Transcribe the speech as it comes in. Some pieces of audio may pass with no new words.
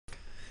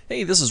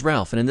Hey, this is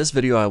Ralph, and in this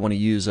video I want to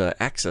use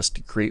Access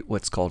to create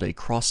what's called a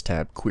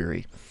Crosstab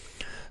query.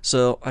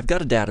 So I've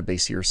got a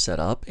database here set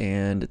up,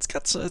 and it's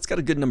got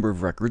a good number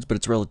of records, but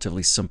it's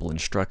relatively simple in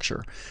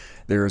structure.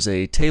 There's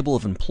a table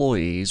of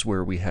employees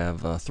where we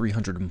have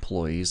 300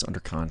 employees under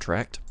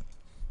contract.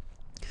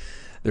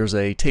 There's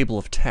a table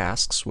of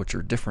tasks, which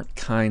are different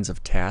kinds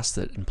of tasks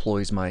that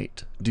employees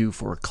might do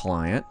for a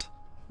client.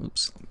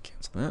 Oops, let me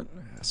cancel that.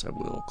 Yes, I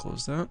will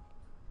close that.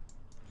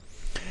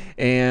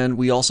 And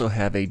we also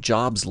have a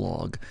jobs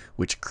log,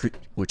 which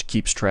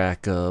keeps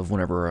track of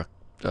whenever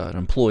an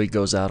employee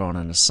goes out on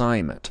an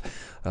assignment.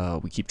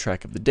 We keep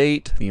track of the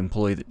date, the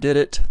employee that did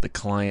it, the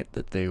client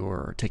that they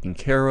were taking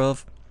care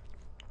of,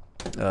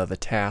 the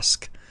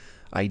task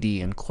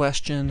ID in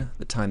question,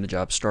 the time the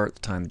job started,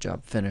 the time the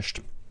job finished.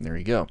 There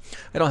you go.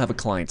 I don't have a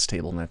clients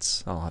table,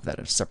 and I'll have that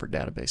in a separate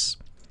database.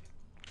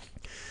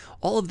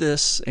 All of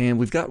this, and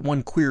we've got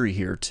one query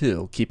here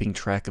too, keeping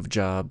track of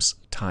jobs,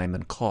 time,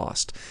 and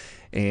cost.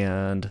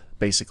 And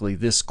basically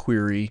this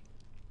query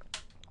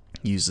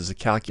uses a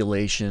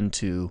calculation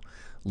to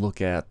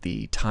look at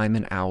the time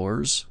and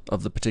hours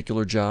of the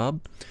particular job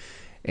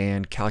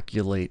and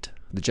calculate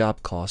the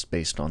job cost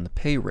based on the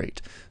pay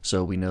rate.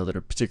 So we know that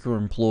a particular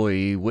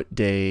employee, what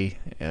day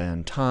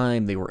and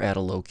time they were at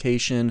a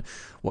location,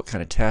 what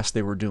kind of task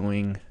they were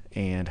doing,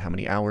 and how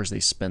many hours they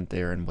spent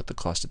there, and what the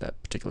cost of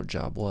that particular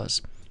job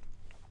was.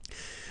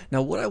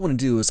 Now what I want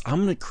to do is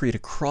I'm going to create a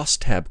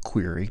crosstab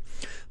query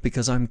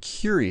because I'm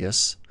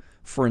curious.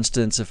 For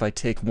instance, if I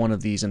take one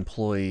of these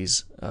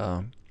employees,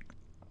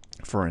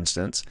 for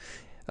instance,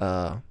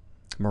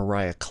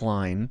 Mariah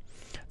Klein,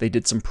 they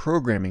did some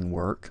programming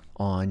work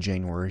on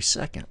January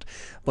 2nd.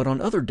 But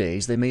on other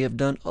days they may have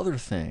done other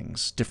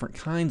things, different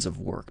kinds of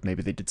work.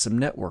 Maybe they did some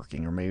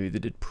networking, or maybe they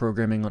did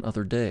programming on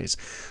other days.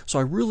 So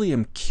I really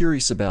am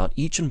curious about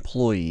each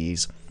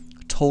employee's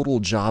total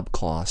job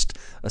cost,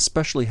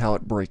 especially how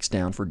it breaks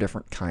down for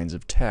different kinds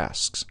of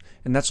tasks.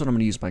 And that's what I'm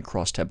going to use my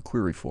crosstab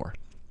query for.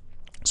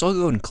 So I'll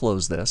go ahead and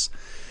close this,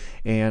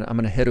 and I'm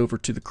going to head over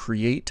to the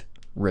Create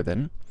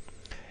ribbon.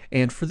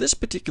 And for this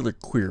particular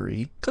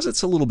query, because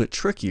it's a little bit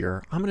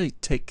trickier, I'm going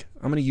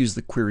to use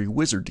the Query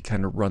Wizard to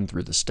kind of run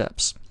through the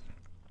steps.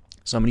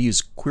 So I'm going to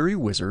use Query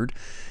Wizard,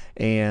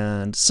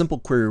 and Simple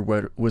Query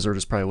Wizard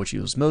is probably what you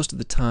use most of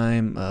the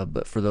time,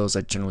 but for those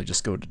I generally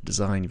just go to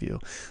Design View.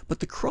 But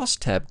the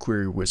Crosstab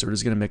Query Wizard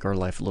is going to make our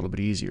life a little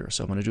bit easier.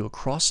 So I'm going to do a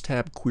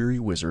Crosstab Query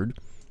Wizard,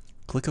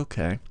 click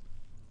OK.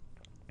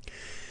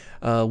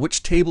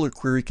 Which table or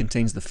query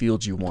contains the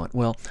fields you want?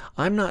 Well,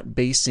 I'm not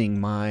basing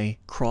my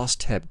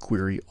crosstab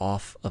query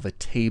off of a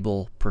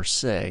table per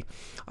se.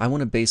 I want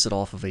to base it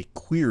off of a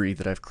query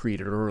that I've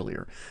created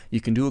earlier.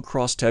 You can do a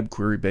crosstab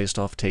query based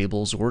off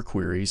tables or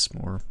queries,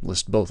 or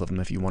list both of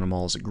them if you want them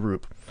all as a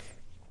group.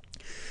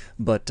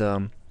 But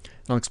I'll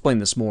explain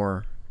this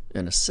more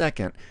in a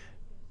second.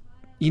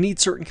 You need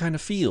certain kind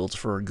of fields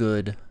for a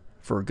good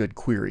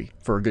query,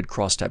 for a good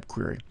crosstab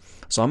query.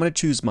 So I'm going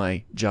to choose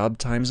my job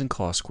times and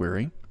cost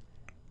query.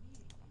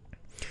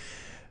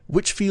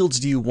 Which fields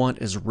do you want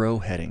as row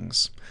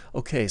headings?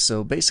 Okay,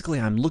 so basically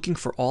I'm looking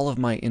for all of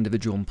my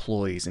individual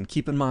employees, and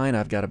keep in mind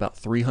I've got about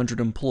 300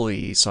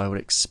 employees, so I would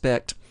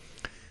expect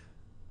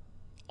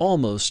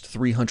almost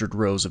 300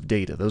 rows of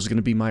data. Those are going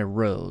to be my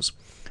rows.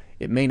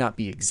 It may not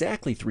be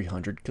exactly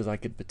 300 because I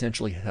could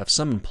potentially have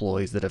some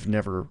employees that have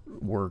never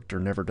worked or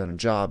never done a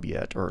job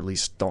yet, or at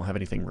least don't have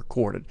anything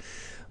recorded.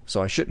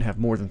 So I shouldn't have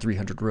more than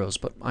 300 rows,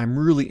 but I'm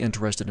really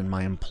interested in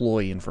my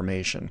employee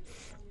information.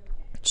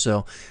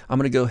 So I'm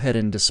going to go ahead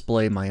and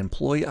display my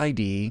employee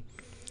ID,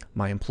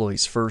 my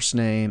employee's first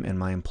name, and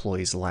my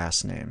employee's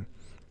last name.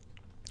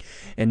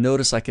 And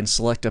notice I can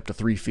select up to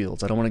 3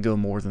 fields. I don't want to go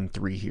more than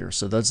 3 here.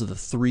 So those are the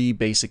 3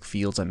 basic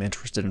fields I'm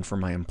interested in for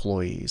my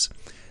employees.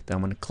 Then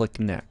I'm going to click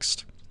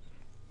Next.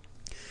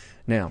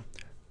 Now,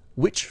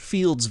 which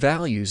field's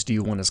values do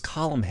you want as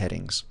column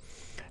headings?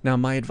 Now,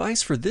 my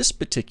advice for this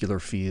particular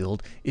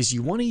field is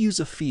you want to use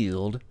a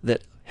field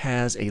that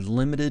has a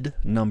limited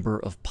number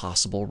of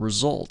possible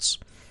results.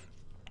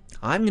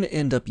 I'm going to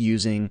end up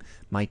using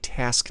my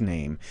task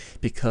name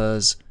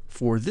because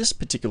for this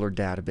particular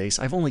database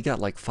I've only got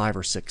like 5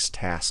 or 6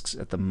 tasks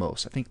at the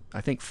most.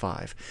 I think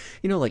 5.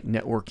 You know, like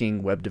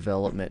networking, web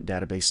development,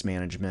 database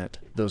management,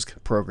 those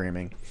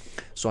programming.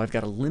 So I've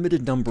got a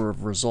limited number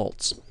of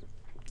results.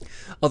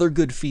 Other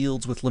good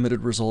fields with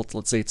limited results,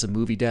 let's say it's a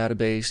movie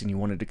database and you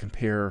wanted to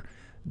compare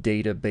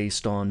data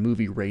based on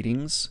movie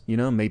ratings, you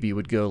know, maybe you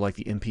would go like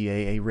the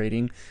MPAA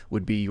rating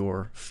would be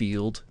your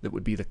field that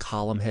would be the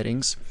column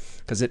headings,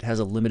 because it has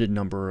a limited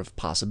number of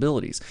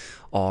possibilities,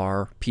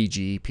 R,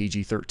 PG,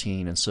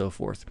 PG-13, and so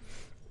forth.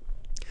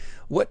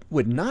 What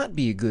would not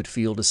be a good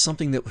field is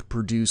something that would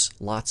produce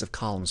lots of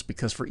columns,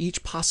 because for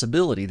each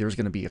possibility there's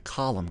going to be a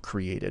column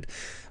created.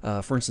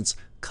 For instance,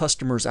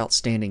 customer's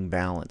outstanding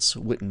balance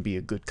wouldn't be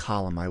a good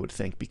column, I would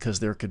think,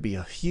 because there could be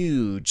a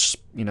huge,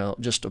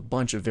 just a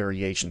bunch of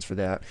variations for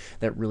that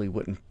really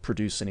wouldn't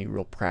produce any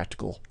real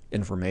practical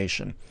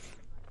information.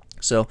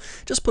 So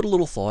just put a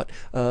little thought.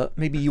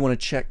 Maybe you want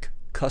to check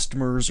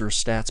customers or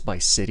stats by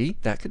city,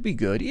 that could be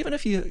good, even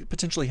if you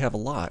potentially have a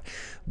lot.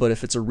 But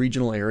if it's a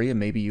regional area,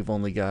 maybe you've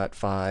only got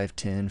 5,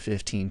 10,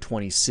 15,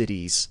 20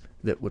 cities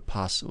that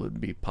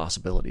would be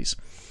possibilities.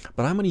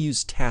 But I'm going to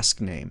use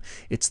task name.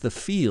 It's the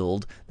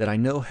field that I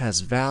know has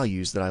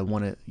values that I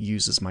want to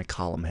use as my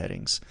column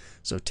headings.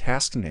 So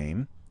task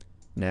name,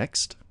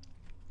 next.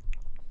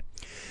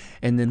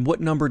 And then what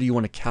number do you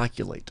want to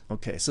calculate?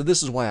 Okay, so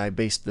this is why I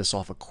based this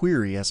off a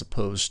query as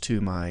opposed to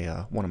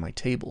my one of my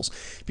tables,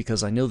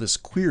 because I know this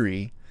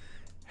query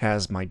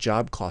has my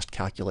job cost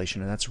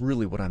calculation, and that's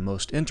really what I'm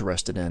most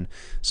interested in.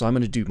 So I'm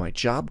going to do my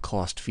job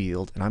cost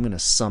field, and I'm going to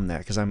sum that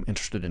because I'm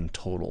interested in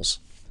totals.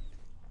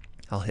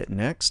 I'll hit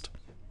next.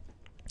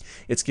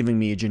 It's giving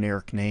me a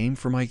generic name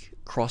for my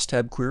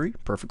Crosstab query,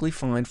 perfectly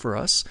fine for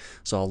us.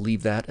 So I'll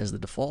leave that as the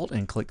default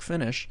and click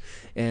Finish.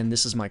 And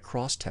this is my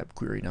Crosstab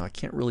query. Now I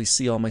can't really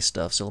see all my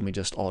stuff, so let me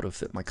just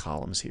auto-fit my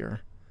columns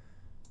here,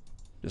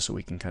 just so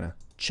we can kind of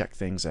check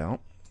things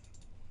out.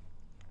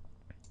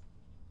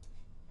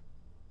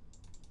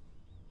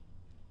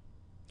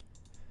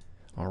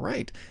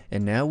 Alright,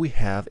 and now we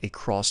have a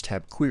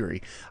Crosstab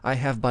query. I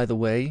have, by the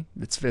way,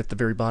 it's at the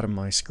very bottom of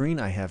my screen,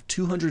 I have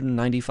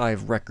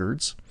 295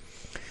 records,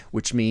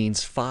 which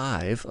means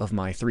 5 of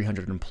my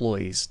 300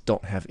 employees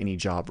don't have any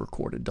job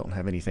recorded, don't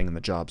have anything in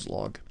the jobs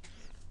log.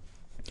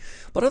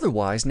 But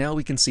otherwise, now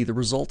we can see the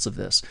results of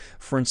this.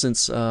 For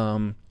instance, you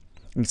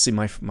can see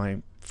my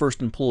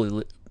first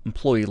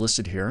employee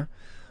listed here,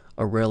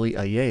 Aurelie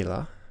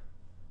Ayala.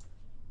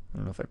 I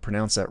don't know if I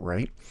pronounced that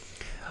right.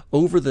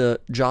 Over the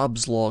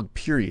jobs log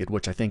period,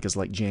 which I think is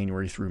like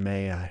January through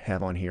May I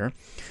have on here,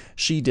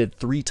 she did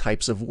 3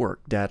 types of work: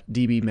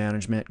 DB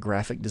management,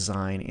 graphic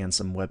design, and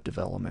some web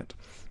development.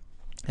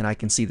 And I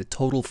can see the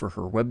total for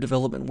her web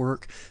development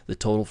work, the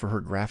total for her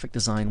graphic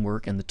design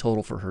work, and the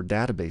total for her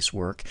database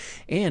work.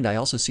 And I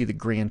also see the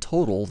grand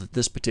total that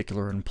this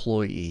particular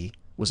employee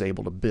was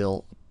able to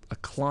bill a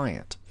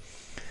client.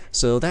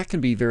 So that can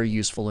be very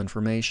useful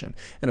information.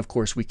 And of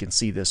course we can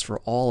see this for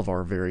all of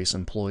our various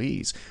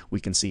employees.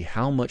 We can see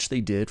how much they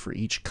did for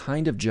each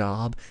kind of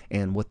job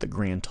and what the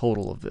grand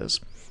total of this.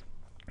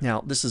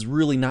 Now this is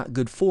really not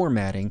good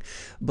formatting,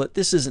 but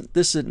this isn't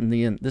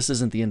the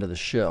end of the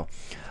show.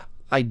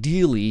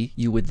 Ideally,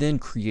 you would then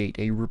create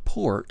a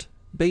report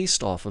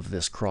based off of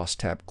this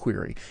Crosstab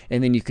query,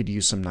 and then you could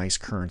use some nice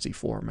currency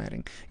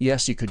formatting.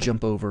 Yes, you could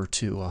jump over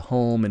to a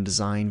home and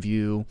design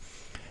view,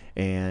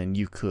 and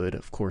you could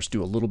of course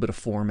do a little bit of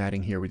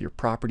formatting here with your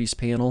properties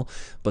panel,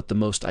 but the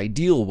most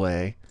ideal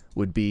way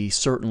would be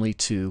certainly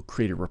to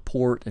create a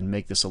report and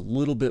make this a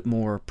little bit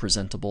more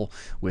presentable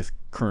with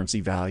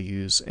currency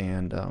values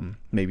and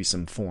maybe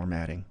some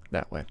formatting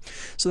that way.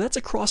 So that's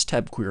a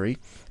Crosstab query,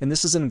 and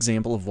this is an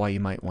example of why you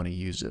might want to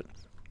use it.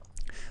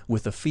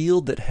 With a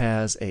field that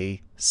has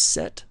a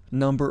set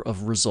number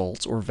of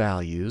results or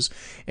values,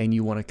 and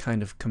you want to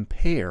kind of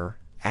compare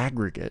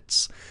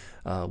aggregates,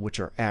 which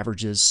are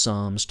averages,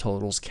 sums,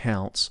 totals,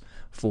 counts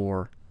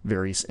for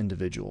various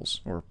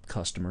individuals or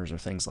customers or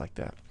things like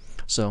that.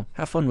 So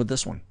have fun with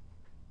this one.